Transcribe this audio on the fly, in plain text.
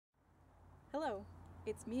Hello,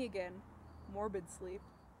 it's me again, Morbid Sleep.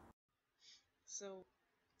 So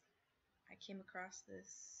I came across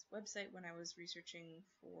this website when I was researching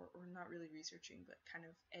for, or not really researching, but kind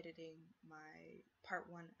of editing my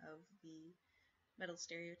part one of the metal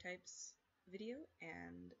stereotypes video,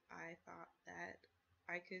 and I thought that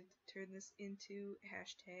I could turn this into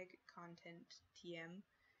hashtag content TM,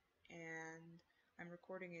 and I'm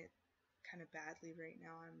recording it kind of badly right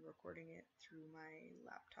now. I'm recording it through my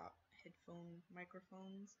laptop headphone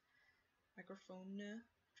microphone,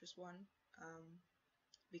 just one.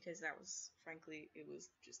 Because that was, frankly, it was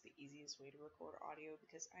just the easiest way to record audio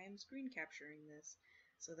because I am screen capturing this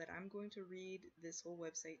so that I'm going to read this whole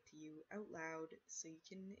website to you out loud so you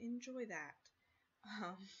can enjoy that.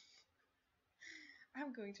 Um,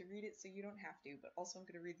 I'm going to read it so you don't have to, but also I'm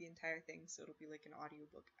going to read the entire thing so it'll be like an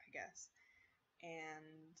audiobook, I guess.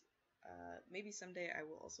 And maybe someday I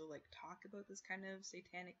will also like talk about this kind of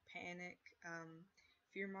satanic panic,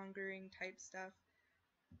 fear-mongering type stuff,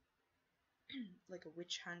 like a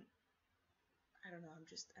witch hunt. I don't know, I'm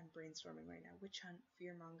brainstorming right now. Witch hunt,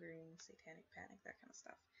 fear mongering, satanic panic, that kind of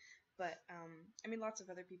stuff. But I mean, lots of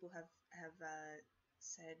other people have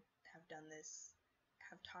done this,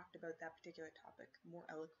 have talked about that particular topic more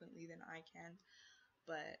eloquently than I can.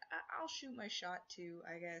 But I'll shoot my shot too,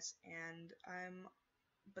 I guess.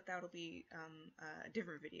 But that'll be a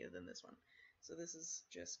different video than this one. So this is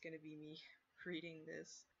just gonna be me reading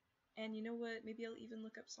this. And you know what? Maybe I'll even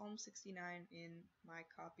look up Psalm 69 in my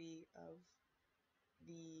copy of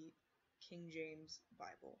the King James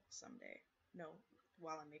Bible someday. No,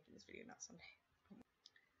 while I'm making this video, not someday.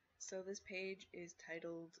 So this page is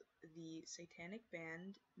titled The Satanic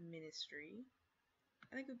Band Ministry.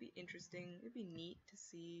 I think it would be interesting, it would be neat to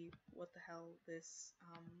see what the hell this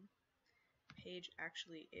page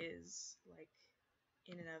actually is, like,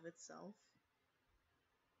 in and of itself.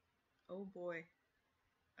 Oh boy.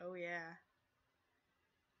 Oh yeah.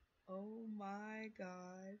 Oh my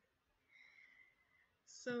god.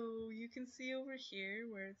 So you can see over here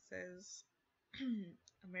where it says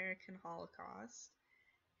American Holocaust.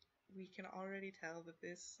 We can already tell that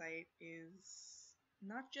this site is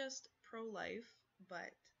not just pro-life,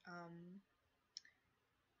 but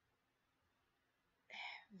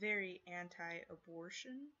very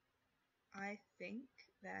anti-abortion. I think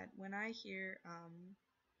that when I hear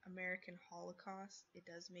American Holocaust, it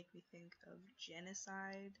does make me think of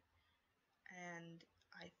genocide, and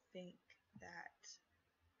I think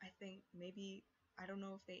maybe, I don't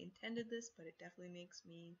know if they intended this, but it definitely makes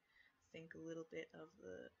me think a little bit of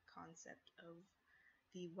the concept of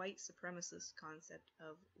the white supremacist concept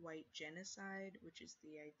of white genocide, which is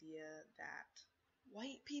the idea that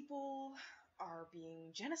white people are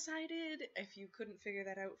being genocided. If you couldn't figure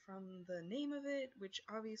that out from the name of it, which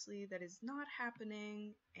obviously that is not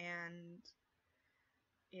happening, and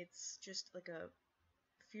it's just like a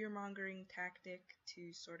fear-mongering tactic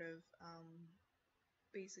to sort of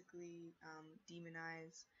basically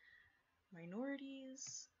demonize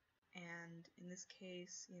minorities. And in this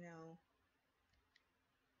case, you know,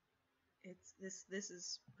 this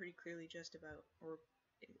is pretty clearly just about, or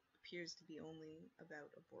it appears to be only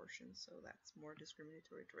about abortion, so that's more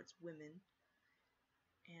discriminatory towards women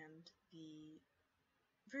and the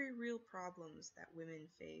very real problems that women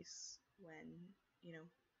face when, you know,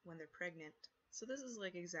 when they're pregnant. So this is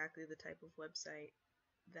like exactly the type of website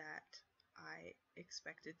that I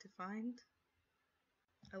expected to find.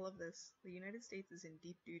 I love this. The United States is in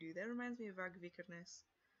deep doo-doo. That reminds me of Vag Vikernes.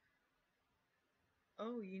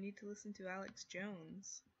 Oh, you need to listen to Alex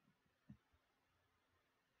Jones.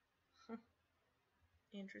 Huh.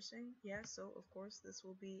 Interesting. Yeah, so of course this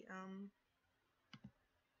will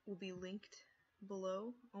be linked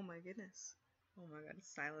below. Oh my goodness. Oh my god,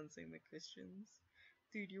 it's silencing the Christians.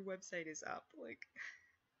 Dude, your website is up. Like,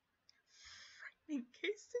 frightening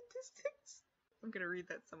case statistics. I'm gonna read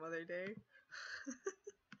that some other day.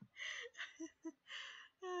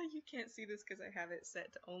 You can't see this because I have it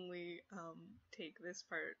set to only take this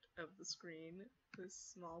part of the screen, this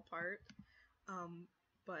small part.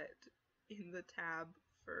 But in the tab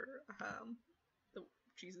for the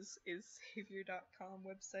JesusIsSavior.com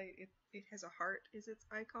website, it has a heart as its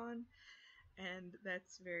icon, and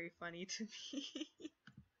that's very funny to me.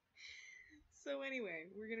 So anyway,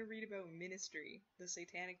 we're going to read about Ministry, the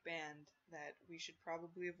satanic band that we should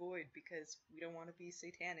probably avoid because we don't want to be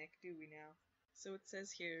satanic, do we now? So it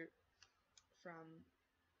says here from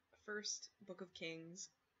First Book of Kings,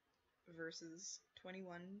 verses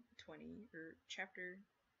 21-20, or chapter,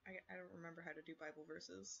 I don't remember how to do Bible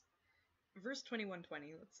verses. Verse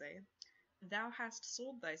 21-20, let's say. Thou hast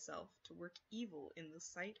sold thyself to work evil in the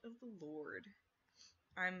sight of the Lord.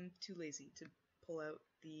 I'm too lazy to pull out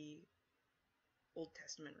the Old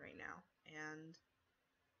Testament right now, and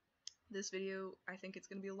this video, I think it's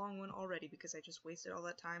gonna be a long one already because I just wasted all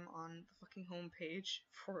that time on the fucking homepage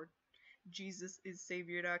for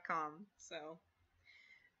JesusIsSavior.com. So,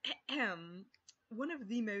 one of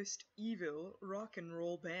the most evil rock and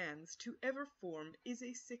roll bands to ever form is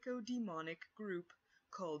a sicko demonic group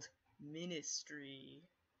called Ministry.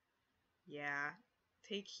 Yeah,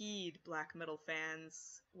 take heed, black metal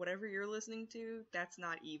fans. Whatever you're listening to, that's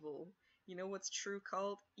not evil. You know what's true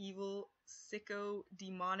cult? Evil, sicko,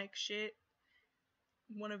 demonic shit?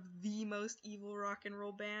 One of the most evil rock and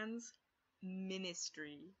roll bands?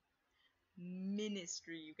 Ministry.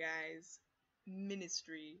 Ministry, you guys.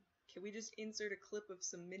 Ministry. Can we just insert a clip of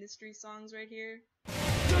some Ministry songs right here?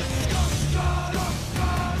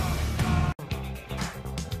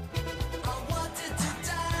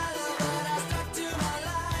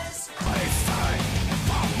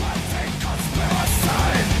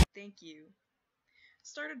 Thank you.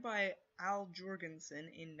 Started by Al Jorgensen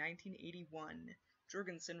in 1981.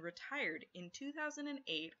 Jorgensen retired in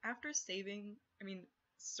 2008 after serving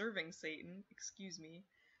Satan,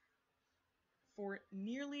 for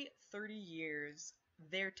nearly 30 years.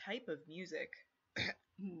 Their type of music,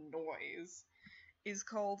 noise, is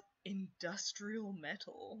called industrial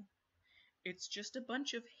metal. It's just a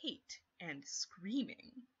bunch of hate and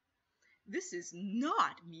screaming. This is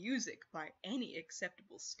not music by any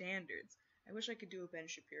acceptable standards. I wish I could do a Ben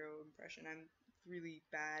Shapiro impression. I'm really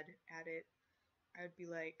bad at it. I would be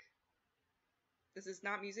like, this is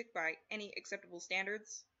not music by any acceptable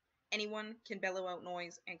standards. Anyone can bellow out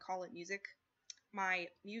noise and call it music. My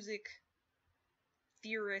music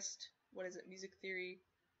theorist, music theory?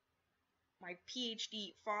 My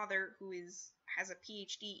PhD father, who has a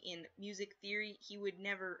PhD in music theory, he would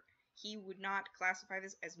not classify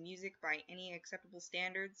this as music by any acceptable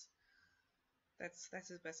standards. That's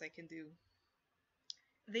as best I can do.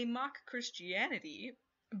 They mock Christianity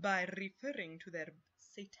by referring to their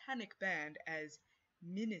satanic band as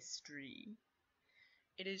Ministry.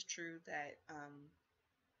 It is true that,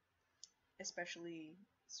 especially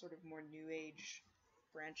sort of more New Age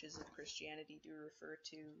branches of Christianity do refer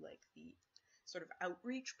to like the sort of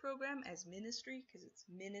outreach program as ministry because it's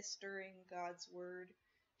ministering God's word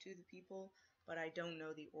to the people, but I don't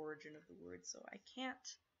know the origin of the word, so I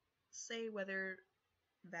can't say whether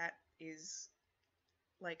that is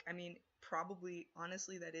probably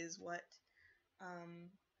honestly that is what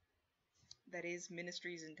that is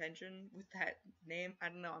ministry's intention with that name. I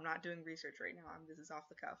don't know, I'm not doing research right now, this is off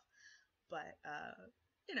the cuff, but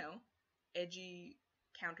edgy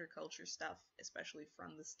counterculture stuff, especially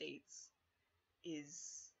from the States,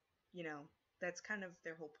 is, that's kind of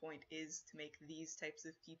their whole point, is to make these types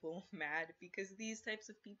of people mad, because these types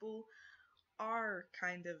of people are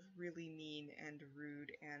kind of really mean and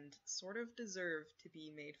rude and sort of deserve to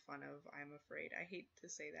be made fun of, I'm afraid. I hate to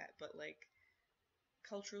say that, but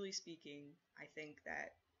culturally speaking, I think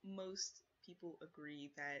that most people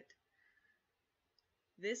agree that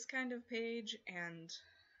this kind of page and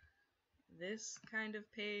this kind of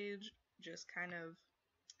page just kind of,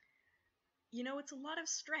 it's a lot of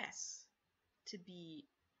stress to be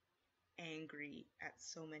angry at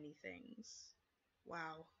so many things.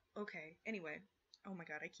 Wow. Okay. Anyway, oh my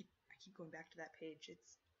god, I keep going back to that page.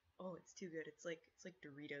 It's too good. It's like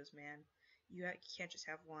Doritos, man. You can't just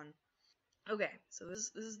have one. Okay, so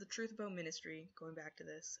this is the truth about ministry. Going back to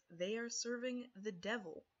this, they are serving the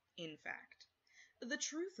devil, in fact. The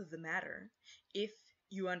truth of the matter, if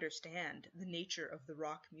you understand the nature of the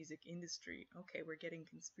rock music industry, okay, we're getting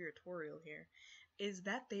conspiratorial here, is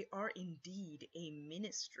that they are indeed a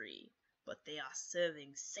ministry, but they are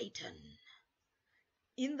serving Satan.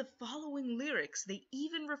 In the following lyrics, they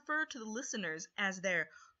even refer to the listeners as their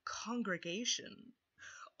congregation.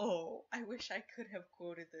 Oh, I wish I could have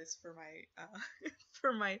quoted this for my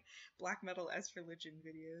for my black metal as religion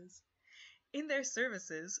videos. In their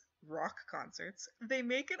services, rock concerts, they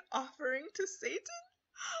make an offering to Satan.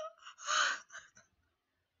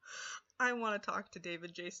 I want to talk to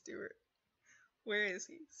David J. Stewart. Where is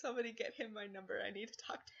he? Somebody get him my number. I need to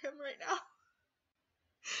talk to him right now.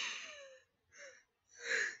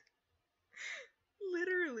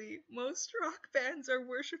 Literally, most rock bands are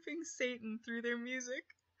worshipping Satan through their music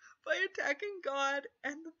by attacking God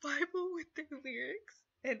and the Bible with their lyrics,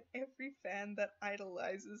 and every fan that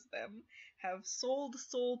idolizes them have sold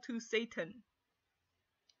soul to Satan.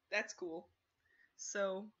 That's cool.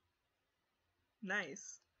 So,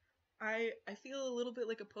 nice. I feel a little bit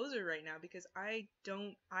like a poser right now because I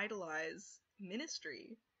don't idolize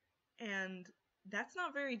ministry, and that's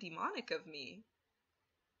not very demonic of me,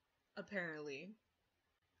 apparently.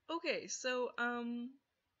 Okay, so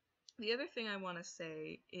the other thing I want to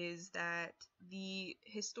say is that the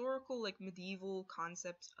historical, like, medieval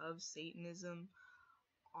concepts of Satanism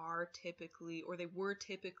are typically, or they were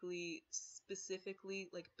typically, specifically,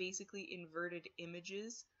 like, basically inverted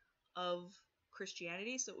images of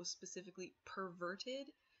Christianity. So it was specifically perverted,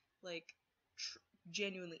 like,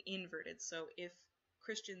 genuinely inverted. So if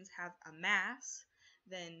Christians have a mass,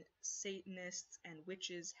 then Satanists and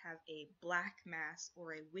witches have a black mass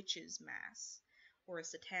or a witch's mass or a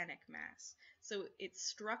satanic mass. So it's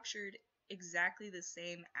structured exactly the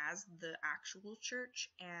same as the actual church,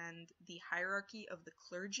 and the hierarchy of the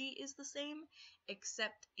clergy is the same,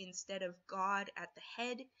 except instead of God at the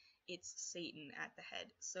head, it's Satan at the head.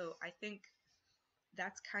 So I think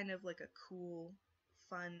that's kind of like a cool,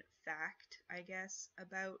 fun fact, I guess,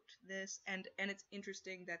 about this. And it's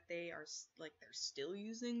interesting that they are, like, they're still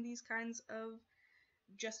using these kinds of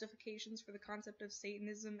justifications for the concept of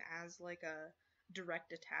Satanism as like a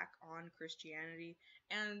direct attack on Christianity.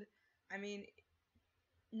 And I mean,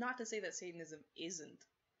 not to say that Satanism isn't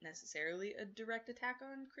necessarily a direct attack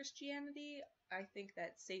on Christianity. I think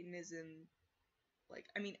that Satanism, like,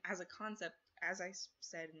 I mean, as a concept, as I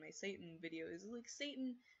said in my Satan video, is like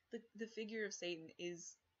Satan, the figure of Satan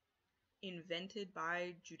is invented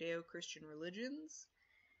by Judeo-Christian religions,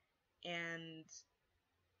 and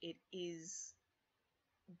it is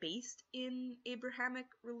based in Abrahamic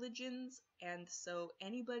religions, and so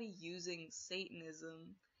anybody using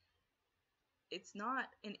Satanism, it's not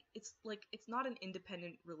an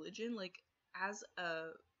independent religion. Like, as a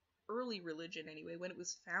early religion anyway, when it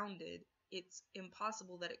was founded, it's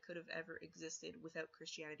impossible that it could have ever existed without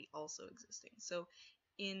Christianity also existing. So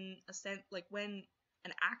in a sense, like, when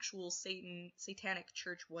an actual satanic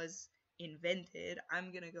church was invented,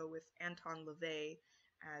 I'm gonna go with Anton LaVey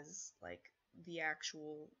as like the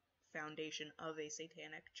actual foundation of a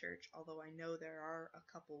satanic church, although I know there are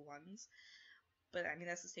a couple ones. But I mean,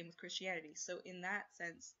 that's the same with Christianity. So in that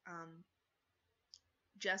sense,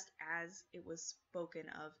 just as it was spoken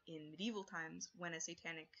of in medieval times when a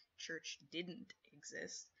satanic church didn't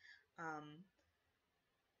exist,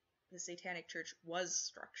 the satanic church was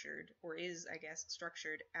structured, or is, I guess,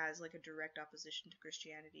 structured as like a direct opposition to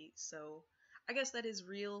Christianity. So I guess that is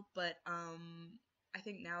real, but I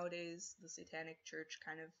think nowadays the satanic church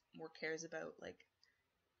kind of more cares about like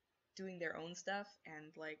doing their own stuff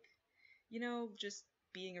and, like, just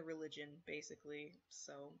being a religion, basically.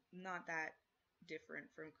 So not that different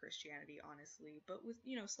from Christianity, honestly, but with,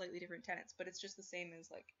 slightly different tenets. But it's just the same as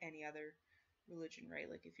like any other religion, right?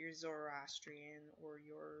 Like if you're Zoroastrian, or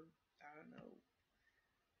you're, I don't know,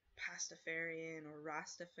 Pastafarian or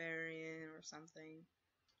Rastafarian or something.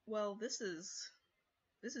 Well, this is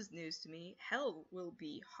news to me. Hell will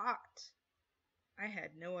be hot. I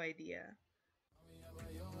had no idea.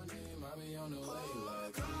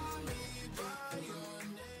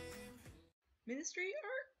 Ministry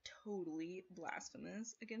are totally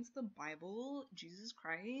blasphemous against the Bible, Jesus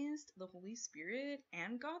Christ, the Holy Spirit,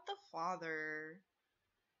 and God the Father.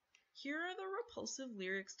 Here are the repulsive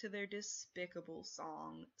lyrics to their despicable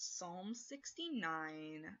song, Psalm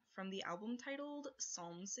 69, from the album titled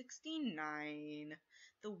Psalm 69,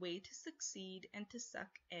 The Way to Succeed and to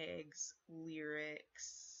Suck Eggs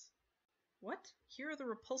lyrics. What? Here are the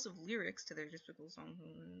repulsive lyrics to their despicable song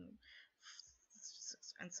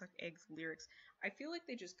and suck eggs lyrics. I feel like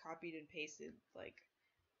they just copied and pasted like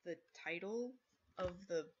the title of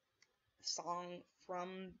the song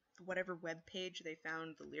from whatever webpage they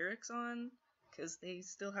found the lyrics on, because they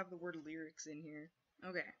still have the word lyrics in here.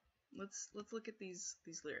 Okay, let's look at these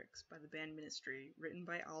lyrics by the band Ministry, written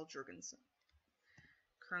by Al Jorgensen.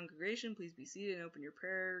 Congregation, please be seated and open your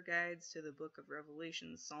prayer guides to the book of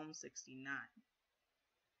Revelation, Psalm 69.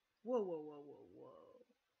 Whoa, whoa, whoa, whoa, whoa.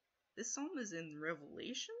 This psalm is in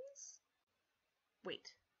Revelations? Wait.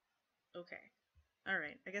 Okay.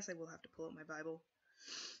 Alright, I guess I will have to pull out my Bible.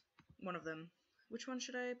 One of them. Which one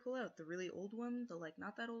should I pull out? The really old one? The, like,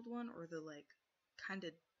 not that old one? Or the, like,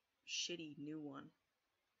 kinda shitty new one?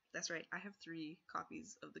 That's right, I have 3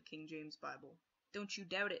 copies of the King James Bible. Don't you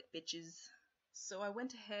doubt it, bitches. So I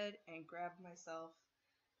went ahead and grabbed myself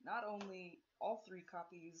not only all 3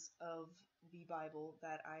 copies of the Bible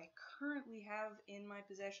that I currently have in my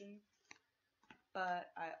possession,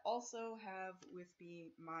 but I also have with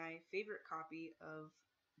me my favorite copy of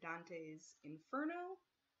Dante's Inferno.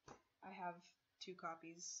 I have 3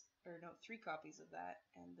 copies of that,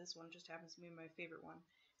 and this one just happens to be my favorite one.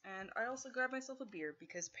 And I also grabbed myself a beer,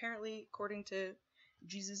 because apparently, according to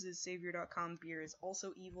JesusIsSavior.com, beer is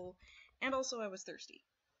also evil, and also I was thirsty.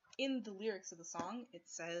 In the lyrics of the song, it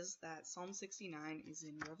says that Psalm 69 is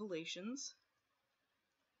in Revelations,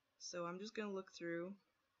 So I'm just going to look through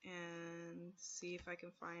and see if I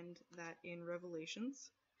can find that in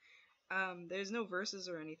Revelations. There's no verses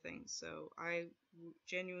or anything, so I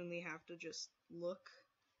genuinely have to just look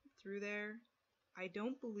through there. I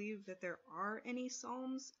don't believe that there are any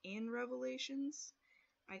Psalms in Revelations.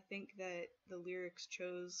 I think that the lyrics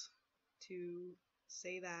chose to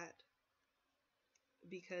say that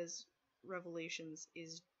because Revelations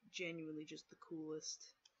is genuinely just the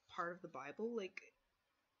coolest part of the Bible. Like,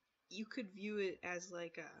 you could view it as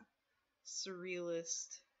like a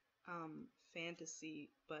surrealist fantasy,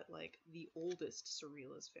 but like the oldest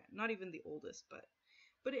surrealist not even the oldest, but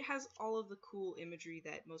it has all of the cool imagery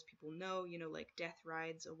that most people know, you know, like death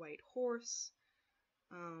rides a white horse,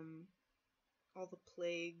 um, all the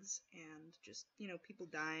plagues, and just, you know, people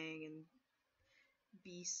dying, and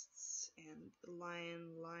beasts, and the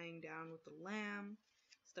lion lying down with the lamb,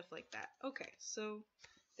 stuff like that. Okay, so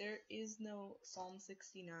there is no Psalm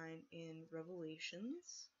 69 in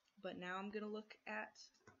Revelations, but now I'm going to look at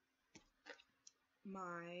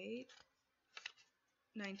my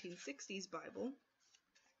 1960s Bible,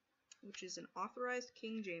 which is an authorized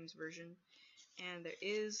King James version, and there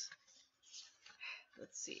is,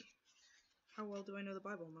 let's see, how well do I know the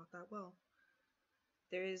Bible? Not that well.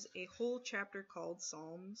 There is a whole chapter called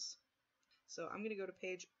Psalms, so I'm going to go to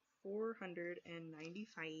page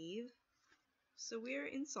 495. So we are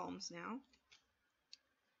in Psalms now,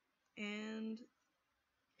 and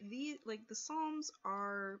the Psalms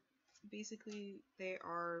are basically, they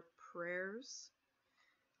are prayers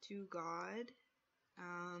to God,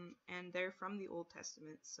 and they're from the Old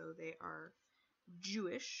Testament, so they are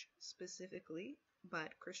Jewish specifically,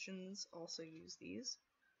 but Christians also use these.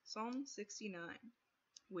 Psalm 69,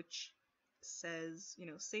 which says, you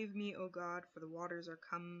know, "Save me, O God, for the waters are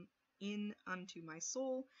come in unto my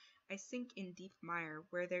soul. I sink in deep mire,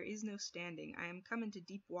 where there is no standing. I am come into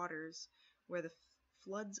deep waters, where the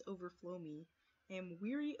floods overflow me. I am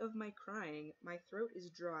weary of my crying, my throat is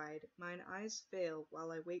dried, mine eyes fail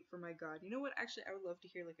while I wait for my God." You know what? Actually, I would love to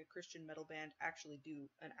hear like a Christian metal band actually do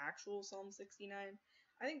an actual Psalm 69.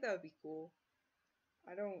 I think that would be cool.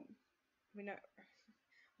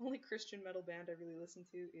 Only Christian metal band I really listen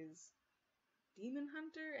to is Demon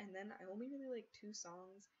Hunter, and then I only really like 2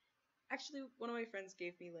 songs. Actually, one of my friends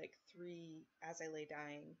gave me like 3 As I Lay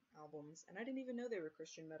Dying albums, and I didn't even know they were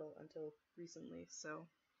Christian metal until recently, so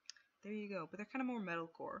there you go. But they're kind of more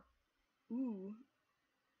metalcore. Ooh.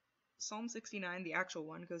 Psalm 69, the actual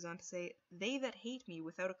one, goes on to say, "They that hate me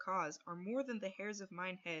without a cause are more than the hairs of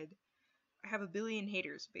mine head." I have a billion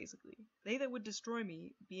haters, basically. "They that would destroy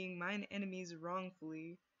me, being mine enemies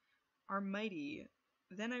wrongfully, are mighty.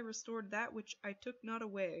 Then I restored that which I took not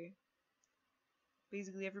away."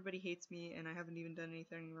 Basically, everybody hates me, and I haven't even done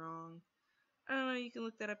anything wrong. I don't know, you can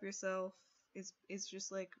look that up yourself. It's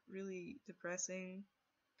just like really depressing.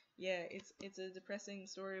 Yeah, it's a depressing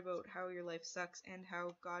story about how your life sucks and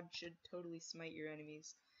how God should totally smite your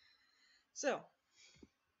enemies. So,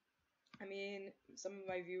 I mean, some of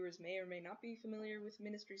my viewers may or may not be familiar with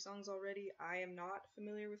ministry songs already. I am not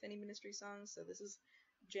familiar with any ministry songs, so this is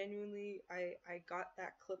genuinely, I got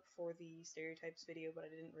that clip for the stereotypes video, but I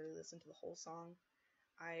didn't really listen to the whole song.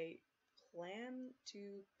 I plan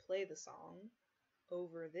to play the song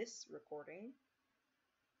over this recording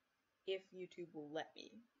if YouTube will let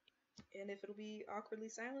me. And if it'll be awkwardly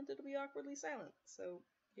silent, it'll be awkwardly silent. So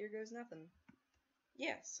here goes nothing.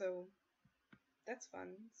 Yeah, so that's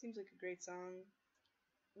fun. Seems like a great song.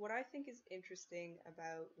 What I think is interesting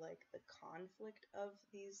about like the conflict of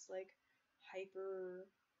these like hyper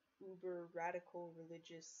uber radical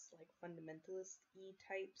religious like fundamentalist-y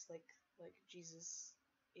types like Jesus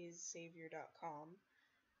is Savior.com,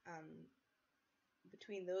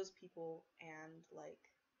 between those people and like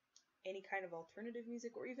any kind of alternative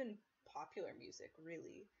music or even popular music,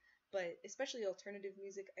 really, but especially alternative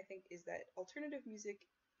music, I think, is that alternative music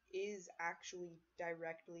is actually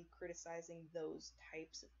directly criticizing those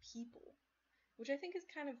types of people, which I think is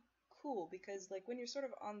kind of cool, because like when you're sort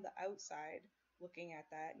of on the outside looking at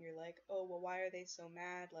that and you're like, oh, well, why are they so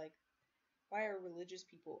mad? Like, why are religious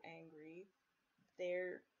people angry?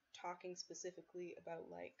 They're talking specifically about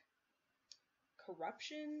like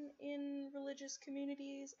corruption in religious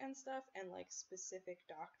communities and stuff, and like specific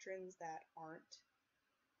doctrines that aren't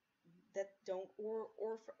that don't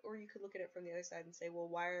or you could look at it from the other side and say, well,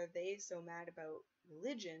 why are they so mad about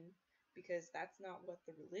religion? Because that's not what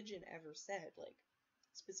the religion ever said. Like,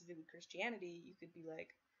 specifically Christianity, you could be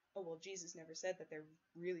like, oh, well, Jesus never said that. They're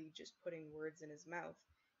really just putting words in his mouth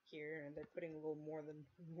here, and they're putting a little more than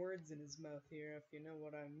words in his mouth here, if you know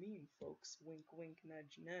what I mean, folks. Wink, wink,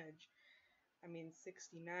 nudge, nudge. I mean,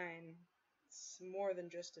 69 It's more than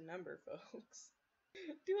just a number, folks.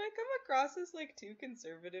 Do I come across as like too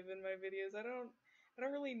conservative in my videos? I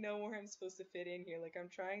don't really know where I'm supposed to fit in here. Like I'm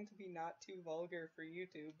trying to be not too vulgar for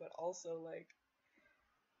YouTube, but also like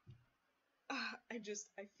I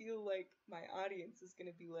feel like my audience is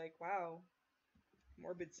gonna be like, wow,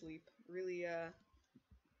 morbid sleep. Really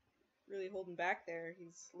holding back there.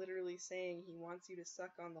 He's literally saying he wants you to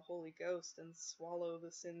suck on the Holy Ghost and swallow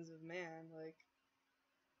the sins of man. Like,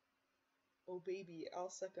 oh baby, I'll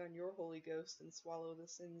suck on your Holy Ghost and swallow the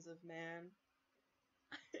sins of man.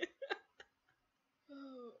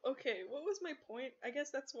 Okay, what was my point? I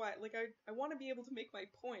guess that's why, like, I want to be able to make my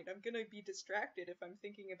point. I'm gonna be distracted if I'm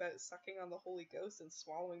thinking about sucking on the Holy Ghost and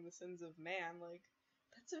swallowing the sins of man. Like,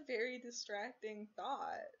 that's a very distracting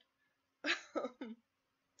thought.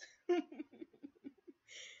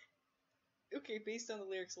 Okay, based on the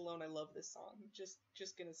lyrics alone, I love this song.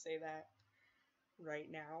 Just gonna say that right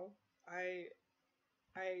now. I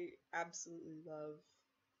absolutely love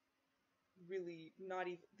really not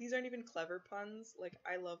even these aren't even clever puns. Like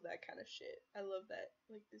I love that kind of shit. I love that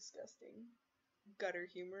like disgusting gutter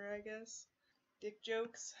humor, I guess. Dick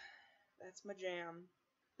jokes. That's my jam.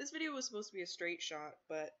 This video was supposed to be a straight shot,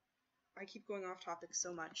 but I keep going off topic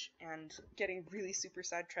so much and getting really super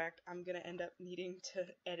sidetracked. I'm gonna end up needing to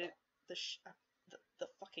edit the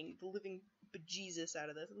fucking the living bejesus out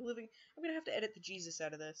of this. I'm gonna have to edit the Jesus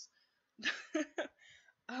out of this.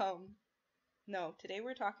 um, no, today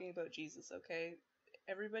we're talking about Jesus. Okay,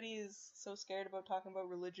 everybody is so scared about talking about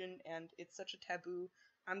religion, and it's such a taboo.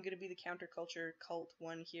 I'm gonna be the counterculture cult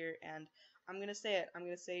one here, and I'm gonna say it. I'm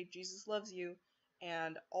gonna say Jesus loves you,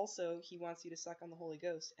 and also he wants you to suck on the Holy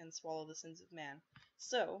Ghost and swallow the sins of man.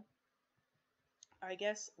 So, I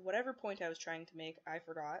guess whatever point I was trying to make, I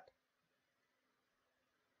forgot.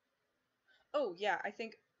 Oh yeah, I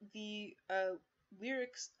think the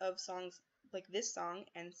lyrics of songs like this song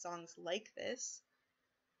and songs like this,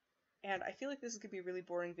 and I feel like this is gonna be a really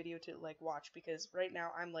boring video to like watch because right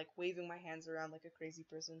now I'm like waving my hands around like a crazy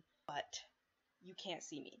person, but you can't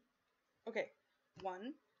see me. Okay,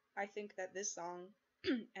 one, I think that this song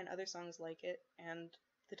and other songs like it, and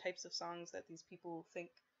the types of songs that these people think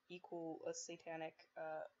equal a satanic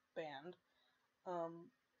band, um,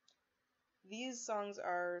 these songs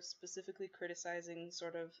are specifically criticizing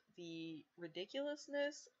sort of the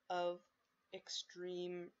ridiculousness of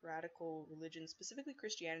extreme radical religion, specifically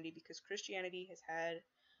Christianity, because Christianity has had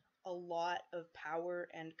a lot of power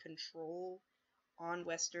and control on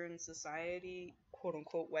Western society, quote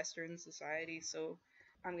unquote Western society. So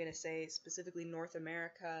I'm going to say specifically North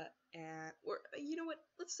America, and or you know what,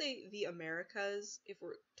 let's say the Americas if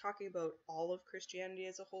we're talking about all of Christianity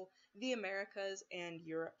as a whole, the Americas and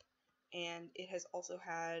Europe. And it has also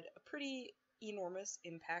had a pretty enormous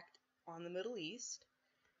impact on the Middle East,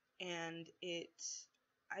 and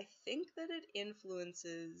I think that it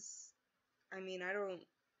influences, I mean,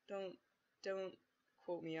 don't don't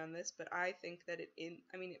quote me on this, but I think that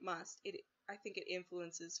it must. I think it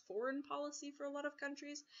influences foreign policy for a lot of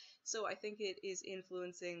countries. So I think it is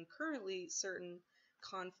influencing currently certain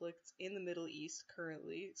conflicts in the Middle East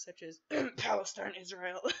currently, such as Palestine,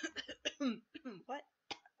 Israel. What?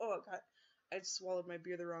 Oh god, I just swallowed my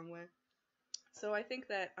beer the wrong way. So I think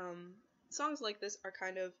that songs like this are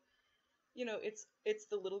kind of, it's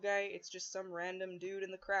the little guy, it's just some random dude in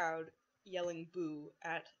the crowd yelling boo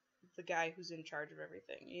at the guy who's in charge of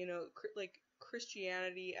everything. Like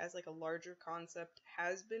Christianity as like a larger concept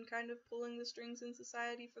has been kind of pulling the strings in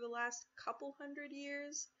society for the last couple hundred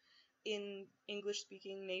years in English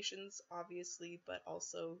speaking nations, obviously, but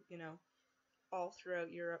also, all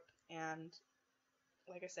throughout Europe and,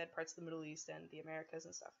 like I said, parts of the Middle East and the Americas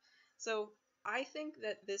and stuff. So I think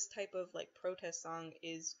that this type of like protest song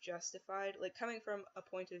is justified, like coming from a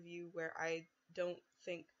point of view where I don't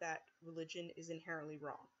think that religion is inherently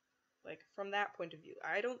wrong. Like from that point of view,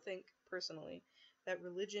 I don't think personally that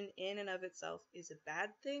religion in and of itself is a bad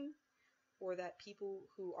thing, or that people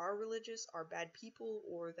who are religious are bad people,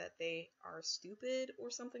 or that they are stupid or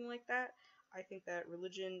something like that. I think that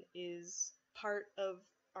religion is part of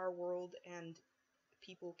our world, and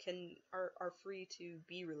people are free to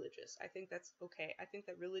be religious. I think that's okay. I think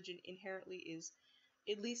that religion inherently is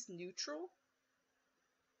at least neutral.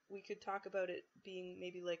 We could talk about it being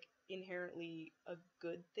maybe like inherently a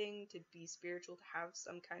good thing to be spiritual, to have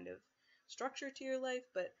some kind of structure to your life,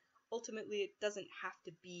 but ultimately it doesn't have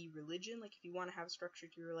to be religion. Like if you want to have structure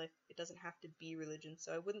to your life, it doesn't have to be religion.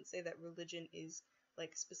 So I wouldn't say that religion is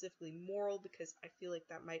like specifically moral, because I feel like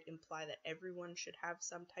that might imply that everyone should have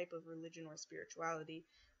some type of religion or spirituality,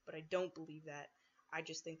 but I don't believe that. I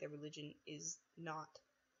just think that religion is not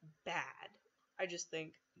bad. I just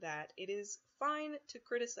think that it is fine to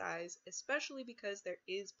criticize, especially because there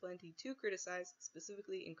is plenty to criticize,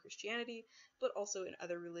 specifically in Christianity, but also in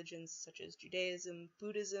other religions such as Judaism,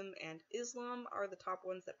 Buddhism, and Islam are the top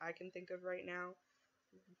ones that I can think of right now,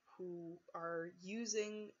 who are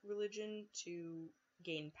using religion to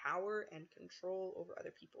gain power and control over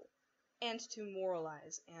other people, and to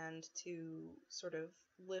moralize and to sort of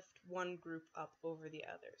lift one group up over the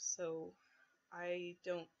other. So I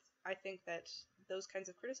don't I think that those kinds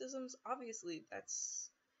of criticisms, obviously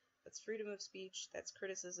that's freedom of speech, that's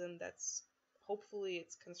criticism, that's hopefully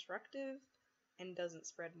it's constructive and doesn't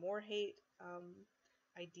spread more hate.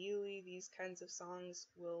 Ideally, these kinds of songs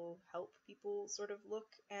will help people sort of look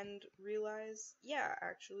and realize, yeah,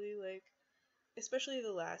 actually, like, especially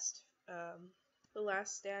the last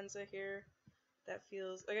stanza here, that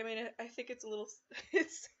feels like, I mean, I think it's a little, it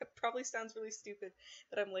probably sounds really stupid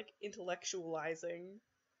that I'm like intellectualizing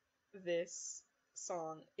this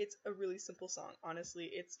song. It's a really simple song,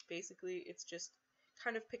 honestly. It's just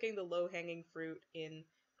kind of picking the low-hanging fruit in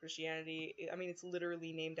Christianity. I mean, it's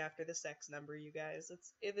literally named after the sex number, you guys.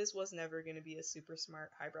 This was never going to be a super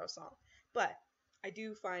smart highbrow song. But I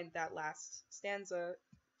do find that last stanza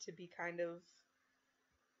to be kind of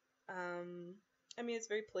um I mean, it's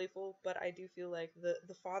very playful, but I do feel like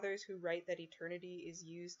the fathers who write that eternity is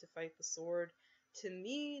used to fight the sword, to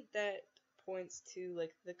me that points to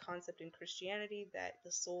like the concept in Christianity that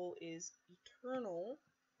the soul is eternal.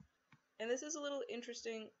 And this is a little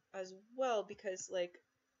interesting as well because like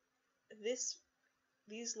this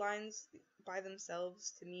these lines by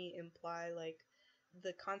themselves to me imply like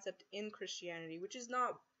the concept in Christianity, which is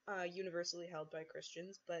not universally held by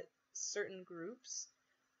Christians, but certain groups,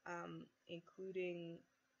 including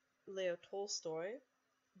Leo Tolstoy,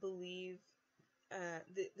 believe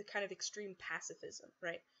the kind of extreme pacifism,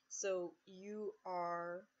 right? So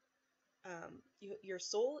your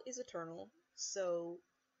soul is eternal, so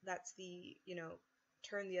that's the,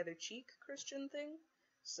 turn the other cheek Christian thing.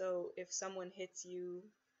 So if someone hits you,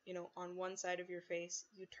 on one side of your face,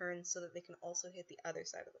 you turn so that they can also hit the other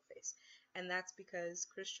side of the face. And that's because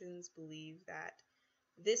Christians believe that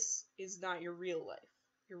this is not your real life.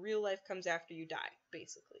 Your real life comes after you die,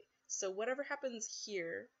 basically. So whatever happens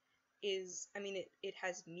here is, I mean, it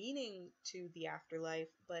has meaning to the afterlife,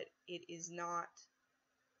 but it is not,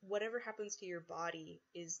 whatever happens to your body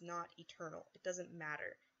is not eternal. It doesn't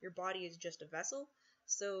matter. Your body is just a vessel,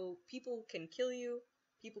 so people can kill you,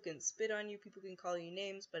 people can spit on you, people can call you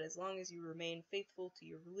names, but as long as you remain faithful to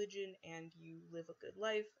your religion and you live a good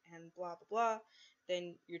life and blah blah blah,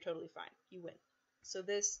 then you're totally fine. You win. So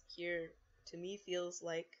this here, to me, feels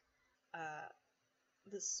like uh,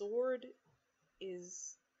 the sword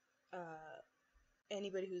is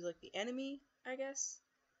anybody who's like the enemy, I guess,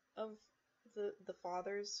 of the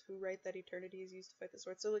fathers who write that eternity is used to fight the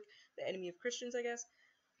sword. So like the enemy of Christians, I guess.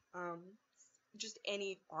 Um, just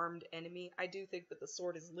any armed enemy. I do think that the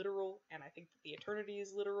sword is literal, and I think that the eternity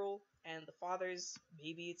is literal, and the fathers,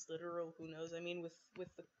 maybe it's literal. Who knows? I mean,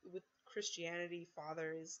 with Christianity,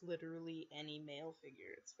 father is literally any male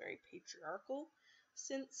figure. It's very patriarchal,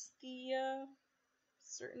 since the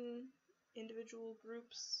certain individual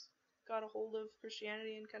groups got a hold of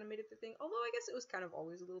Christianity and kind of made it their thing. Although I guess it was kind of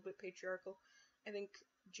always a little bit patriarchal. I think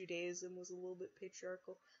Judaism was a little bit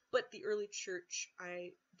patriarchal. But the early church,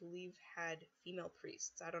 I believe, had female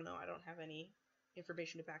priests. I don't know. I don't have any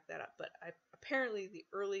information to back that up. But apparently the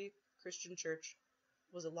early Christian church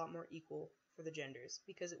was a lot more equal for the genders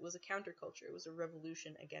because it was a counterculture. It was a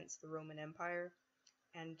revolution against the Roman Empire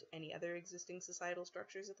and any other existing societal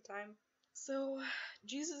structures at the time. So,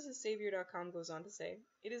 JesusIsSavior.com goes on to say,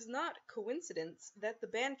 "It is not coincidence that the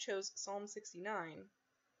band chose Psalm 69.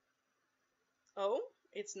 Oh,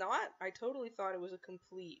 it's not? I totally thought it was a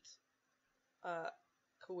complete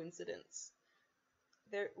coincidence.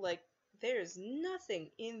 There's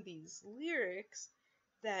nothing in these lyrics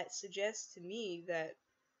that suggests to me that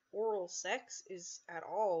oral sex is at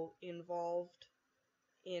all involved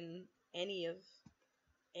in any of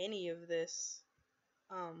this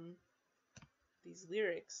these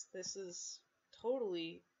lyrics. This is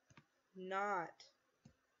totally not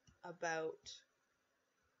about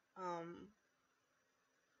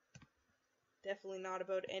definitely not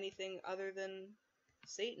about anything other than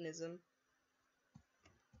Satanism."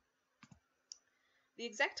 The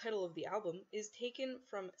exact title of the album is taken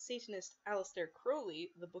from Satanist Aleister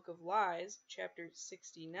Crowley, The Book of Lies, chapter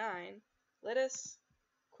 69. Let us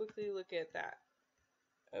quickly look at that.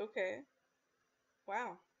 Okay.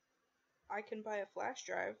 Wow. I can buy a flash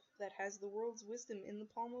drive that has the world's wisdom in the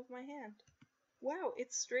palm of my hand. Wow,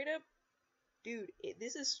 it's straight up... Dude,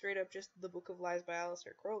 this is straight up just The Book of Lies by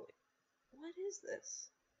Aleister Crowley. What is this?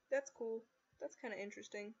 That's cool. That's kind of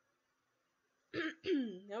interesting.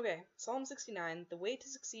 Okay, Psalm 69, The Way to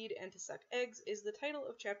Succeed and to Suck Eggs, is the title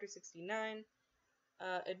of chapter 69.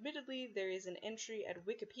 Admittedly, there is an entry at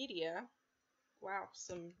Wikipedia. Wow,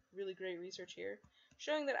 some really great research here.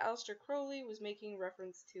 Showing that Aleister Crowley was making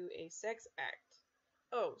reference to a sex act.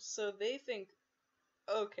 Oh, so they think...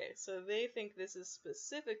 Okay, so they think this is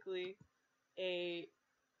specifically a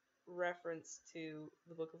reference to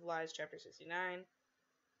the Book of Lies, chapter 69.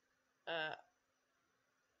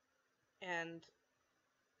 And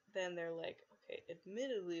then they're like, okay,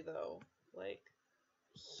 admittedly though, like,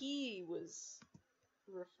 he was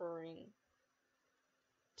referring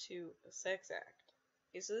to a sex act.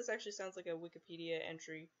 Okay, so this actually sounds like a Wikipedia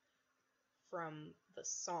entry from the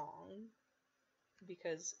song,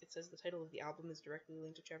 because it says the title of the album is directly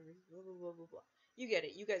linked to chapter blah blah blah blah blah. You get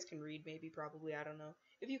it. You guys can read, maybe, probably, I don't know.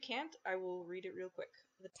 If you can't, I will read it real quick.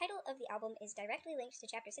 The title of the album is directly linked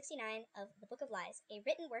to chapter 69 of The Book of Lies, a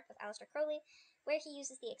written work of Aleister Crowley, where he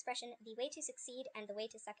uses the expression the way to succeed and the way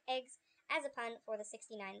to suck eggs as a pun for the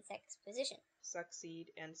 69 sex position.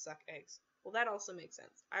 Succeed and suck eggs. Well, that also makes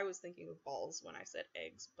sense. I was thinking of balls when I said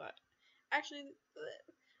eggs, but actually,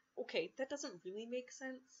 okay, that doesn't really make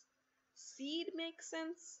sense. Seed makes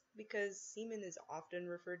sense because semen is often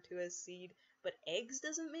referred to as seed, but eggs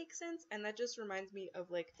doesn't make sense, and that just reminds me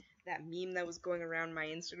of like that meme that was going around my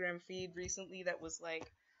Instagram feed recently that was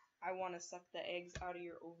like, I want to suck the eggs out of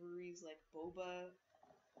your ovaries like boba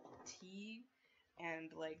tea,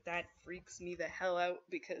 and like that freaks me the hell out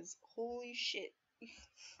because holy shit.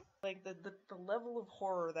 Like the level of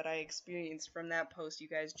horror that I experienced from that post, you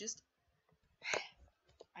guys, just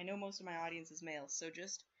I know most of my audience is male, so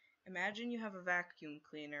just imagine you have a vacuum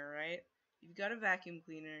cleaner, right? You've got a vacuum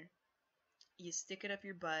cleaner, you stick it up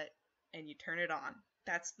your butt, and you turn it on.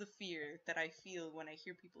 That's the fear that I feel when I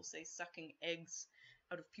hear people say sucking eggs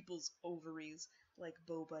out of people's ovaries like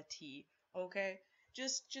boba tea, okay?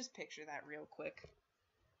 Just picture that real quick.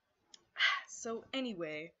 So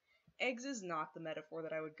anyway, eggs is not the metaphor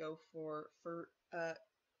that I would go for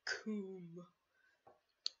coom.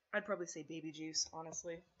 I'd probably say baby juice,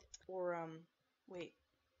 honestly. Or, wait.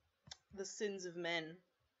 The sins of men.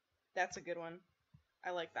 That's a good one.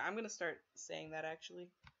 I like that. I'm gonna start saying that, actually.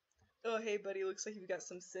 Oh, hey, buddy, looks like you've got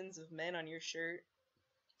some sins of men on your shirt.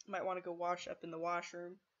 Might want to go wash up in the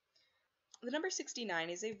washroom. The number 69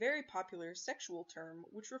 is a very popular sexual term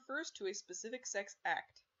which refers to a specific sex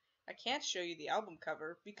act. I can't show you the album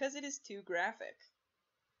cover because it is too graphic.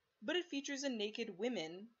 But it features a naked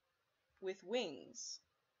woman with wings.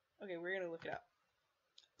 Okay, we're gonna look it up.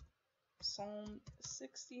 Psalm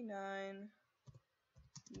 69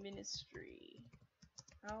 Ministry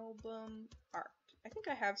album art. I think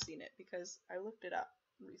I have seen it because I looked it up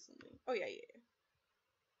recently. Oh, yeah.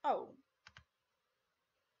 Oh.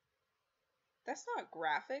 That's not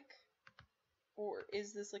graphic. Or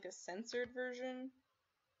is this like a censored version?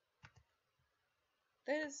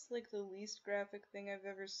 That is like the least graphic thing I've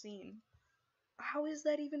ever seen. How is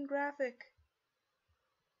that even graphic?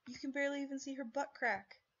 You can barely even see her butt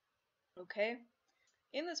crack. Okay.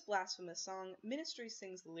 In this blasphemous song, Ministry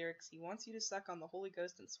sings the lyrics, "He wants you to suck on the Holy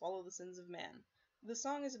Ghost and swallow the sins of man." The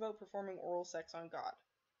song is about performing oral sex on God.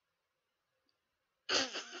 Can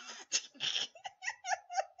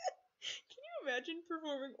you imagine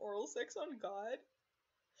performing oral sex on God?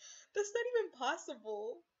 That's not even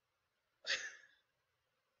possible.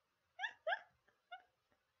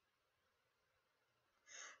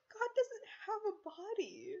 God doesn't have a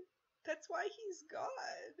body. That's why he's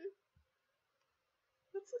God.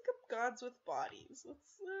 Let's look up gods with bodies.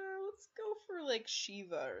 Let's go for like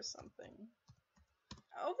Shiva or something.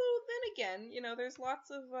 Although then again, you know, there's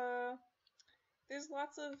lots of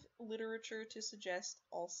literature to suggest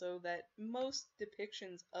also that most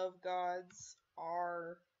depictions of gods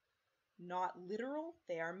are not literal,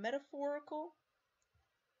 they are metaphorical.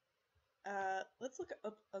 Let's look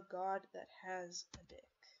up a god that has a dick.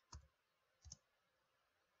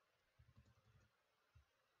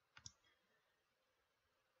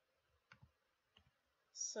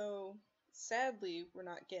 So, sadly, we're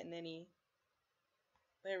not getting any.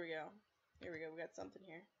 There we go. Here we go, we got something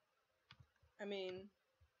here. I mean,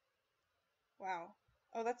 wow.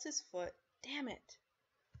 Oh, that's his foot. Damn it.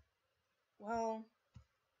 Well,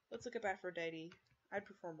 let's look up Aphrodite. I'd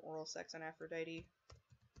perform oral sex on Aphrodite.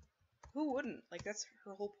 Who wouldn't? Like, that's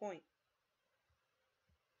her whole point.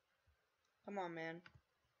 Come on, man.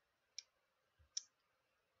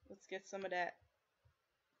 Let's get some of that.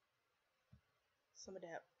 Some of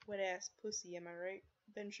that wet-ass pussy, am I right?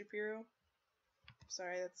 Ben Shapiro?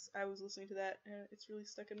 Sorry, I was listening to that, and it's really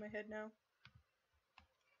stuck in my head now.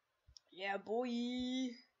 Yeah,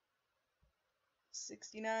 boy!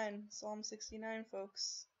 69, Psalm 69,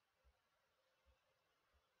 folks.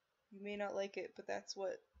 You may not like it, but that's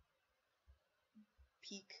what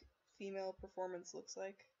peak female performance looks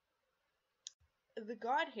like. The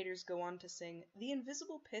God haters go on to sing, "The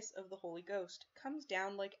invisible piss of the Holy Ghost comes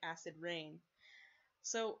down like acid rain."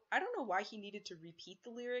 So I don't know why he needed to repeat the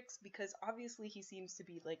lyrics, because obviously he seems to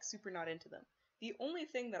be like super not into them. The only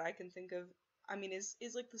thing that I can think of, I mean, is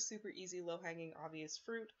like the super easy, low-hanging, obvious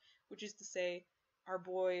fruit, which is to say, our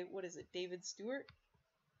boy, what is it, David Stewart?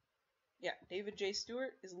 Yeah, David J.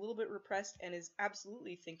 Stewart is a little bit repressed and is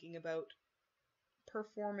absolutely thinking about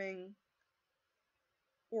performing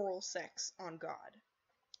oral sex on God.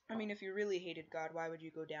 I mean, if you really hated God, why would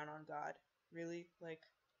you go down on God? Really? Like,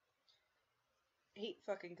 hate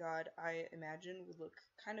fucking God, I imagine, would look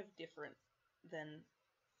kind of different than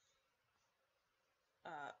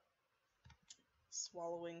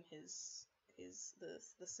swallowing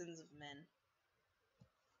the sins of men.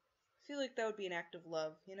 I feel like that would be an act of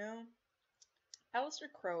love, you know?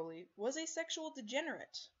 Aleister Crowley was a sexual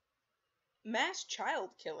degenerate, mass child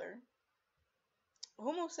killer,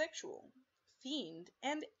 homosexual, fiend,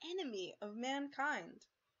 and enemy of mankind.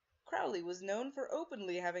 Crowley was known for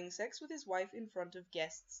openly having sex with his wife in front of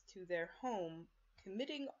guests to their home,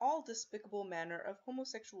 committing all despicable manner of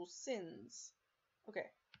homosexual sins. Okay.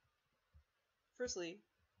 Firstly,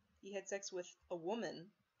 he had sex with a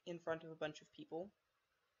woman in front of a bunch of people.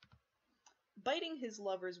 Biting his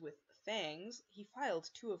lovers with fangs, he filed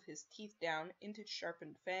 2 of his teeth down into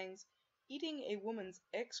sharpened fangs, eating a woman's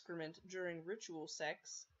excrement during ritual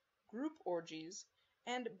sex, group orgies,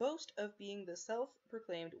 and boast of being the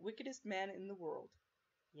self-proclaimed wickedest man in the world.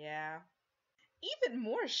 Yeah. Even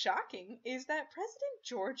more shocking is that President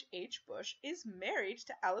George H. Bush is married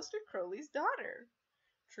to Aleister Crowley's daughter.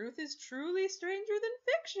 Truth is truly stranger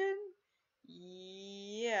than fiction.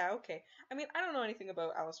 Yeah, okay. I mean, I don't know anything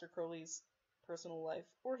about Aleister Crowley's personal life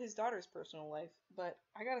or his daughter's personal life, but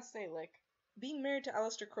I gotta say, like, being married to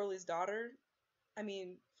Aleister Crowley's daughter, I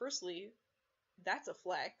mean, firstly, that's a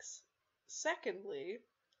flex. Secondly,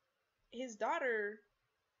 his daughter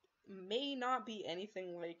may not be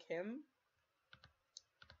anything like him.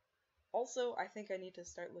 Also, I think I need to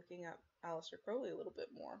start looking at Aleister Crowley a little bit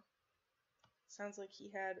more. Sounds like he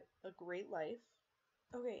had a great life.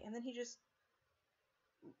 Okay, and then he just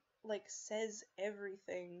like says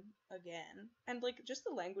everything again, and like just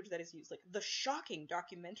the language that is used, like the shocking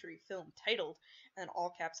documentary film titled, and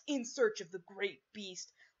all caps, "In Search of the Great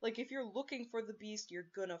Beast." Like if you're looking for the beast, you're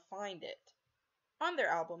gonna find it. On their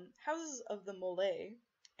album Houses of the Mole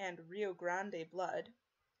and Rio Grande Blood,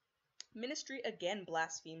 Ministry again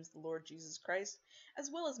blasphemes the Lord Jesus Christ,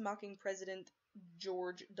 as well as mocking President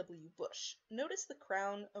George W. Bush. Notice the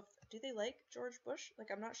crown of... Do they like George Bush? Like,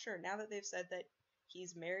 I'm not sure. Now that they've said that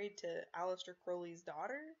he's married to Aleister Crowley's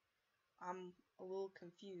daughter, I'm a little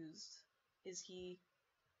confused. Is he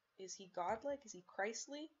godlike? Is he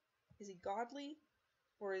Christly? Is he godly?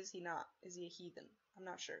 Or is he not? Is he a heathen? I'm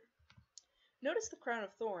not sure. Notice the crown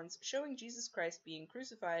of thorns showing Jesus Christ being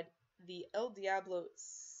crucified, the El Diablo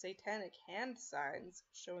Satanic hand signs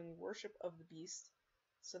showing worship of the beast.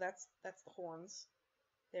 So that's the horns.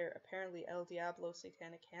 They're apparently El Diablo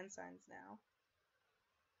Satanic hand signs now.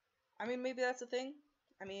 I mean, maybe that's a thing.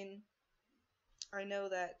 I mean, I know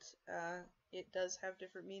that it does have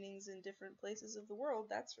different meanings in different places of the world,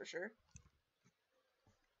 that's for sure.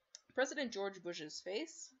 President George Bush's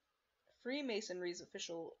face. Freemasonry's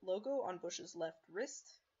official logo on Bush's left wrist.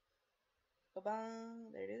 Ba-ba,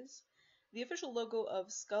 there it is. The official logo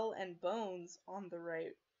of Skull and Bones on the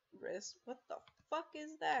right wrist. What the fuck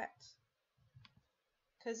is that?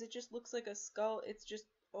 Because it just looks like a skull. It's just,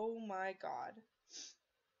 oh my god.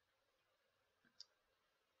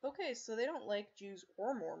 Okay, so they don't like Jews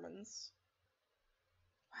or Mormons.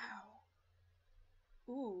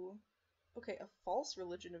 Wow. Ooh. Okay, a false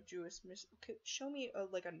religion of Jewish... Okay, show me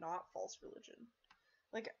a not false religion.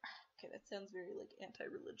 Like, okay, that sounds very, like,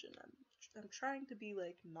 anti-religion. I'm trying to be,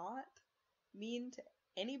 like, not mean to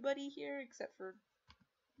anybody here except for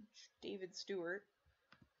David Stewart.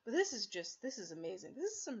 But this is amazing.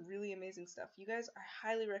 This is some really amazing stuff. You guys, I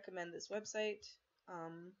highly recommend this website.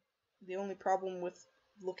 The only problem with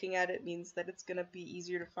looking at it means that it's gonna be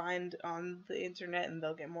easier to find on the internet and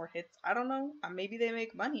they'll get more hits. I don't know. Maybe they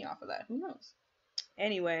make money off of that. Who knows?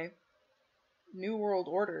 Anyway, New World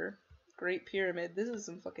Order, Great Pyramid. This is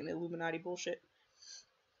some fucking Illuminati bullshit.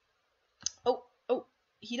 Oh,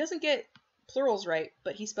 he doesn't get plurals right,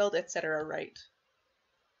 but he spelled etc. right.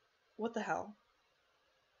 What the hell?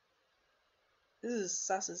 This is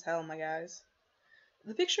sus as hell, my guys.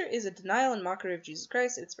 The picture is a denial and mockery of Jesus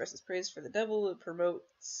Christ. It expresses praise for the devil. It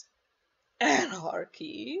promotes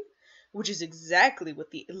anarchy, which is exactly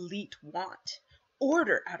what the elite want.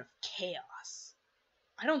 Order out of chaos.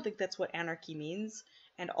 I don't think that's what anarchy means.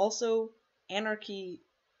 And also, anarchy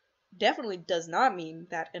definitely does not mean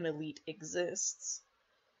that an elite exists.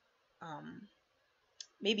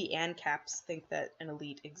 Maybe ANCAPs think that an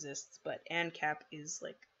elite exists, but ANCAP is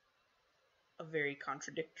like a very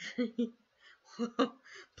contradictory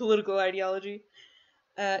political ideology.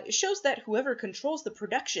 It shows that whoever controls the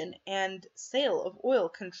production and sale of oil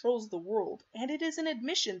controls the world, and it is an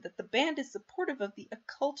admission that the band is supportive of the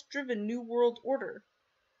occult-driven New World Order.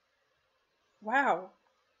 Wow,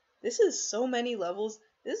 this is so many levels.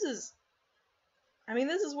 This is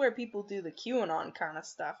where people do the QAnon kind of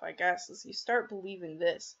stuff, I guess, is you start believing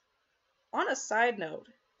this. On a side note,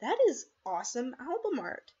 that is awesome album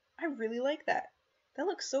art. I really like that. That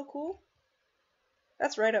looks so cool.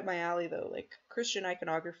 That's right up my alley, though. Like, Christian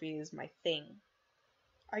iconography is my thing.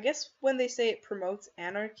 I guess when they say it promotes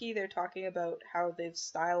anarchy, they're talking about how they've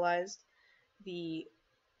stylized the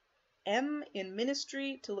M in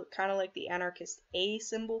ministry to look kind of like the anarchist A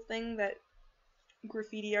symbol thing that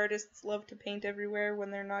graffiti artists love to paint everywhere when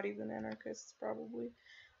they're not even anarchists, probably.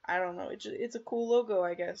 I don't know. It's a cool logo,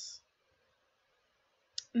 I guess.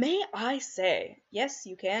 May I say, yes,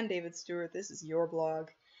 you can, David Stewart. This is your blog.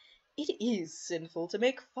 It is sinful to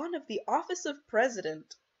make fun of the office of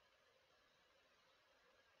president.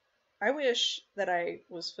 I wish that I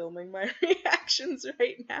was filming my reactions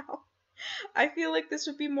right now. I feel like this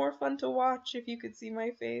would be more fun to watch if you could see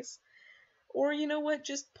my face. Or you know what,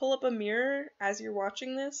 just pull up a mirror as you're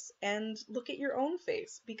watching this and look at your own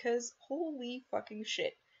face, because holy fucking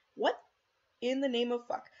shit. What in the name of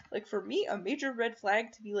fuck? Like, for me, a major red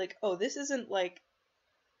flag to be like, oh, this isn't like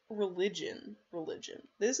religion.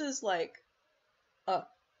 This is like a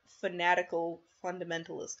fanatical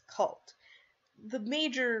fundamentalist cult. The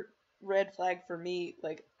major red flag for me,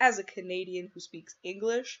 like, as a Canadian who speaks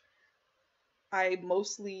English, I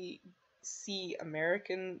mostly see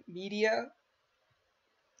American media.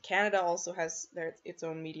 Canada also has its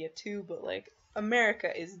own media too, but like America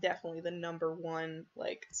is definitely the number one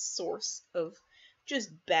like source of just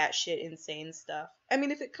batshit insane stuff. I mean,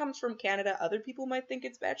 if it comes from Canada, other people might think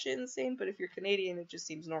it's batshit insane, but if you're Canadian, it just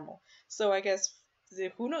seems normal. So I guess,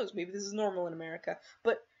 who knows, maybe this is normal in America.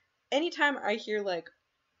 But anytime I hear like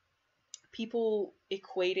people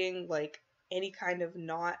equating like any kind of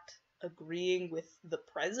not agreeing with the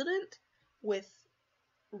president with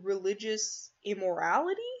religious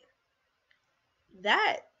immorality,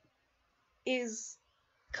 that is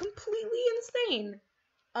completely insane.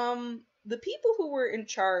 The people who were in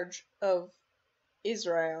charge of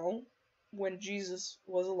Israel when Jesus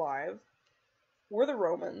was alive were the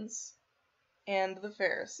Romans and the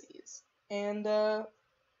Pharisees. And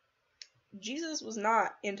Jesus was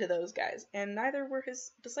not into those guys, and neither were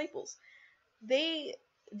his disciples. They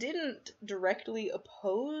didn't directly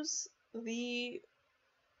oppose the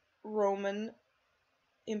Roman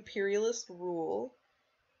imperialist rule.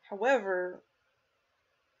 However,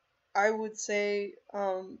 I would say,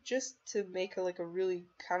 just to make a really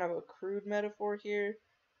kind of a crude metaphor here,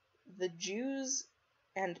 the Jews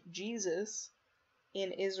and Jesus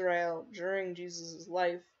in Israel during Jesus'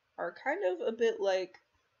 life are kind of a bit like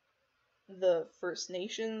the First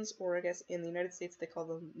Nations, or I guess in the United States they call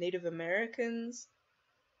them Native Americans,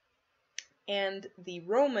 and the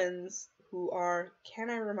Romans, who are, can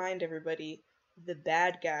I remind everybody, the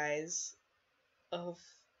bad guys of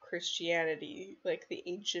Christianity, like the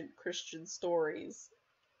ancient Christian stories.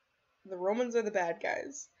 The Romans are the bad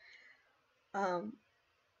guys. I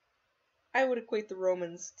would equate the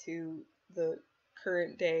Romans to the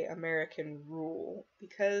current day American rule,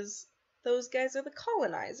 because those guys are the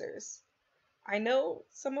colonizers. I know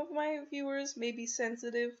some of my viewers may be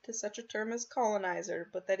sensitive to such a term as colonizer,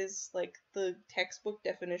 but that is like the textbook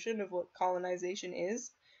definition of what colonization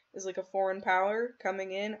is like a foreign power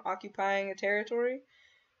coming in, occupying a territory.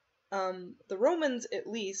 The Romans, at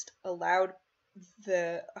least, allowed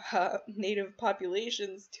the native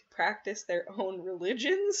populations to practice their own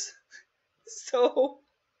religions. So,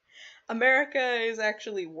 America is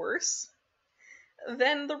actually worse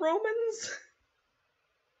than the Romans.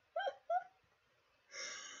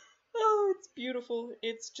 Oh, it's beautiful.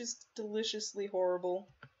 It's just deliciously horrible.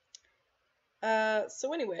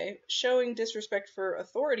 So anyway, showing disrespect for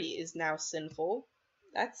authority is now sinful.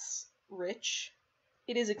 That's rich.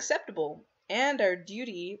 It is acceptable, and our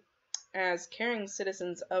duty as caring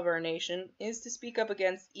citizens of our nation is to speak up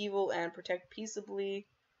against evil and protest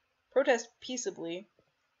peaceably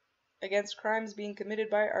against crimes being committed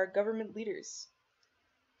by our government leaders.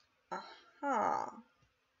 Aha.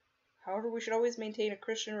 However, we should always maintain a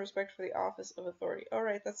Christian respect for the office of authority.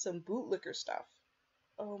 Alright, that's some bootlicker stuff.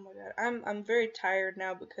 Oh my god. I'm very tired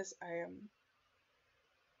now because I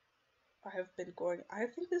have been going. I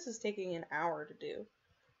think this is taking an hour to do.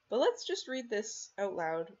 But let's just read this out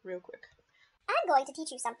loud real quick. I'm going to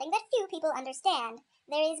teach you something that few people understand.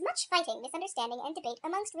 There is much fighting, misunderstanding, and debate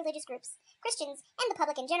amongst religious groups, Christians, and the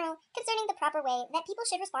public in general, concerning the proper way that people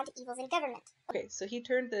should respond to evils in government. Okay, so he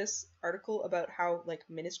turned this article about how, like,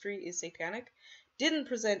 ministry is satanic, didn't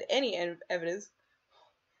present any evidence,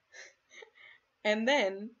 and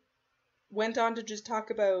then went on to just talk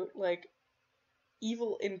about, like,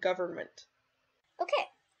 evil in government. Okay,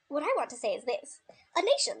 what I want to say is this. A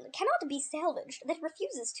nation cannot be salvaged that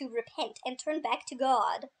refuses to repent and turn back to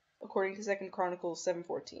God. According to 2 Chronicles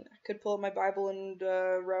 7:14. I could pull up my Bible and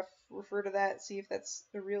refer to that, see if that's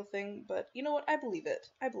a real thing, but you know what? I believe it.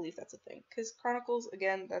 I believe that's a thing. Because Chronicles,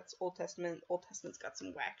 again, that's Old Testament. Old Testament's got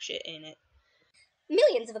some whack shit in it.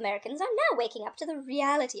 Millions of Americans are now waking up to the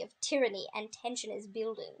reality of tyranny and tension is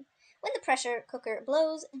building. When the pressure cooker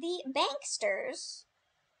blows, the banksters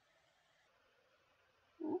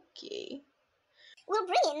Okay. will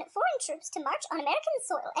bring in foreign troops to march on American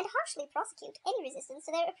soil and harshly prosecute any resistance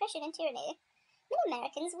to their oppression and tyranny. Many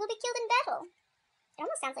Americans will be killed in battle. It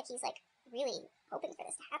almost sounds like he's, really hoping for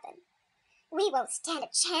this to happen. We won't stand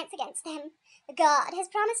a chance against them. God has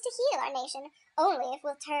promised to heal our nation only if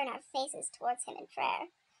we'll turn our faces towards him in prayer,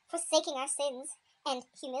 forsaking our sins and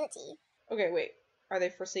humility. Okay, wait. Are they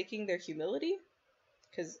forsaking their humility?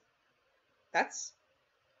 Because that's...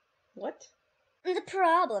 what? The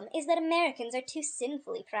problem is that Americans are too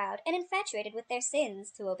sinfully proud and infatuated with their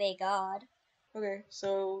sins to obey God. Okay,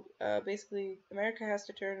 so basically America has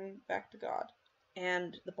to turn back to God.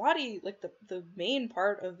 And the body, like the main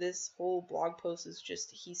part of this whole blog post is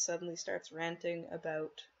just he suddenly starts ranting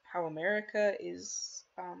about how America is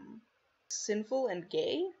sinful and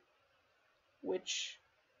gay, which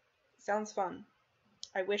sounds fun.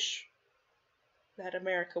 I wish that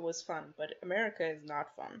America was fun, but America is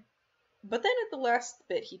not fun. But then at the last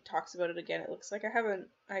bit he talks about it again. It looks like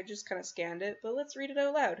I just kind of scanned it, but let's read it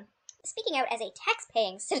out loud. Speaking out as a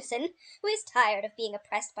tax-paying citizen who is tired of being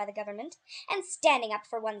oppressed by the government and standing up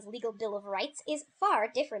for one's legal Bill of Rights is far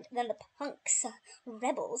different than the punks,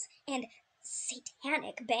 rebels, and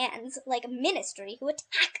satanic bands like Ministry who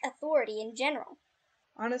attack authority in general.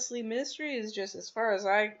 Honestly, Ministry is just, as far as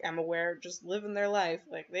I am aware, just living their life.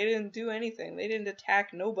 Like, they didn't do anything. They didn't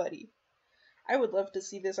attack nobody. I would love to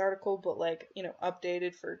see this article, but, like,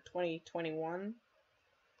 updated for 2021.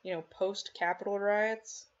 Post-Capitol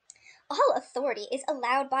riots. All authority is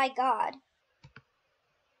allowed by God.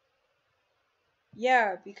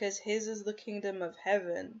 Yeah, because his is the kingdom of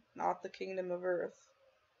heaven, not the kingdom of earth.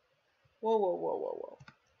 Whoa, whoa, whoa, whoa, whoa.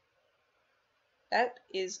 That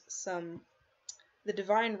is the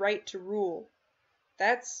divine right to rule.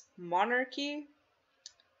 That's monarchy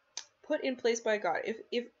put in place by God.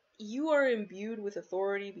 If you are imbued with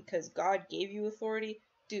authority because God gave you authority,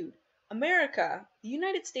 dude, America, the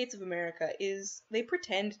United States of America they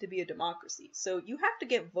pretend to be a democracy. So you have to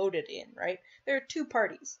get voted in, right? There are two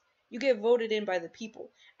parties. You get voted in by the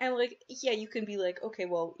people. And yeah, you can be like, okay,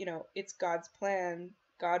 well, it's God's plan.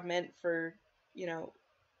 God meant for,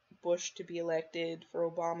 Bush to be elected, for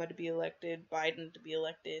Obama to be elected, Biden to be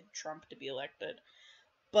elected, Trump to be elected.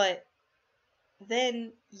 But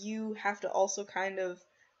then you have to also kind of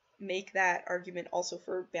make that argument also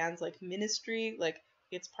for bands like Ministry. Like,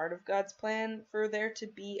 it's part of God's plan for there to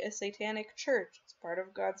be a satanic church. It's part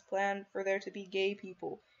of God's plan for there to be gay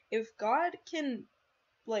people. If God can,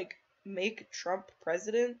 make Trump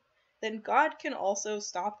president, then God can also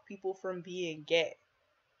stop people from being gay.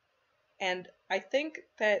 And I think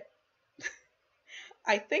that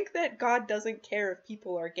God doesn't care if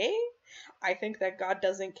people are gay. I think that God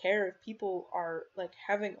doesn't care if people are,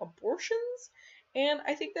 having abortions. And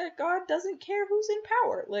I think that God doesn't care who's in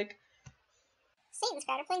power. Satan's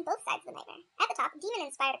crowd are playing both sides of the nightmare. At the top,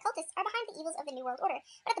 demon-inspired occultists are behind the evils of the New World Order,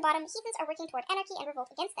 but at the bottom, heathens are working toward anarchy and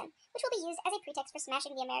revolt against them, which will be used as a pretext for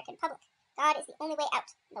smashing the American public. God is the only way out.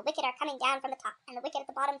 The wicked are coming down from the top, and the wicked at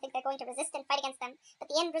the bottom think they're going to resist and fight against them, but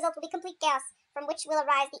the end result will be complete chaos, from which will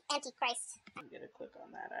arise the Antichrist. I'm gonna click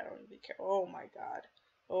on that. I don't even care. Oh my god.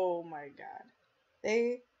 Oh my god.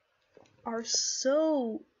 They are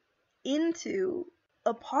so into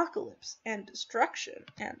apocalypse and destruction,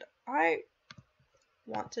 and I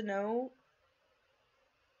want to know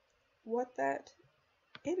what that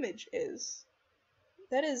image is.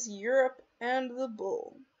 That is Europe and the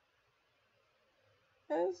bull.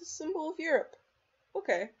 That is a symbol of Europe.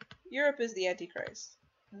 Okay, Europe is the Antichrist.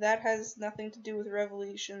 that has nothing to do with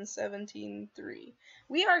Revelation 17:3.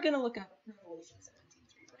 We are going to look up Revelation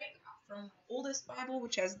 17:3 right now from the oldest Bible,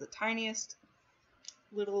 which has the tiniest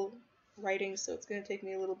little writing, so it's going to take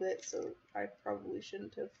me a little bit, so I probably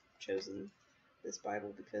shouldn't have chosen this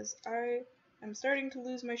Bible because I am starting to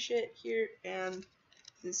lose my shit here, and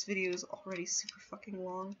this video is already super fucking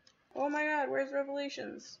long. Oh my god, where's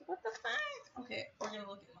Revelations? What the fuck? Okay, we're gonna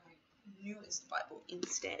look at my newest Bible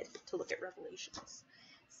instead to look at Revelations.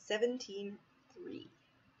 17:3.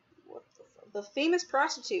 What the fuck? The famous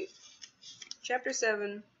prostitute. Chapter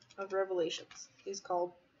 7 of Revelations is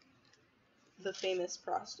called The Famous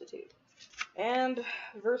Prostitute. And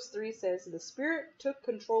verse 3 says, "The Spirit took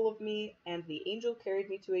control of me, and the angel carried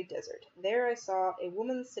me to a desert. There I saw a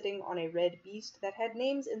woman sitting on a red beast that had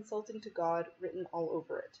names insulting to God written all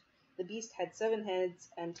over it. The beast had 7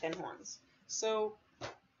 heads and 10 horns." So,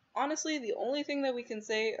 honestly, the only thing that we can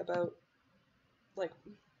say about,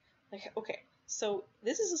 okay, so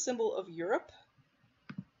this is a symbol of Europe,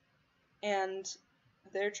 and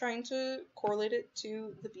they're trying to correlate it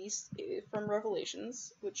to the beast from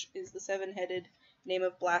Revelations, which is the 7-headed name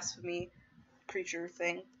of blasphemy creature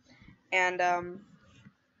thing. And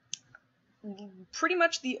pretty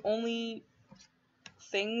much the only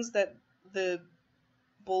things that the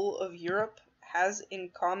Bull of Europe has in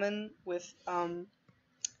common with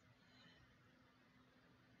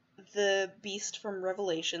the beast from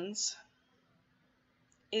Revelations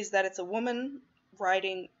is that it's a woman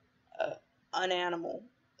riding an animal,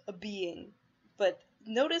 a being. But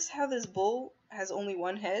notice how this bull has only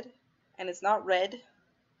one head, and it's not red.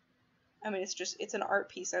 I mean, it's an art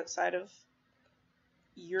piece outside of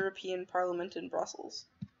European Parliament in Brussels.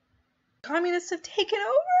 Communists have taken over?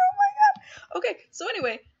 Oh my god! Okay, so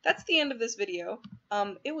anyway, that's the end of this video.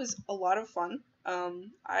 It was a lot of fun.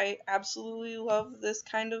 I absolutely love this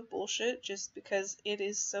kind of bullshit just because it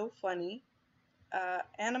is so funny.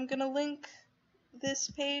 And I'm gonna link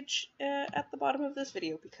this page at the bottom of this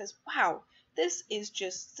video because, wow, this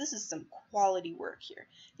is some quality work here.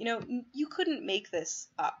 You know, you couldn't make this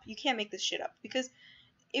up. You can't make this shit up because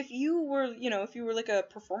if you were like a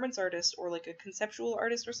performance artist or like a conceptual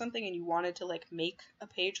artist or something and you wanted to like make a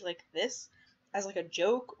page like this as like a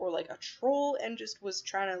joke or like a troll and just was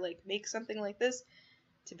trying to like make something like this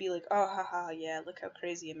to be like, oh haha, yeah, look how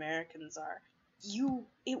crazy Americans are,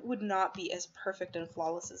 it would not be as perfect and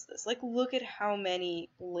flawless as this. Like, look at how many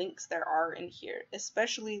links there are in here,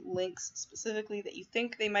 especially links specifically that you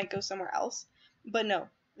think they might go somewhere else, but no,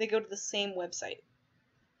 they go to the same website.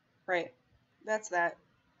 Right, that's that.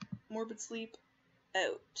 Morbid Sleep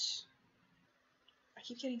out. I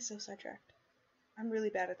keep getting so sidetracked. I'm really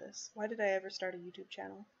bad at this. Why did I ever start a YouTube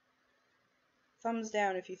channel? Thumbs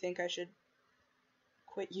down if you think I should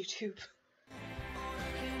quit YouTube.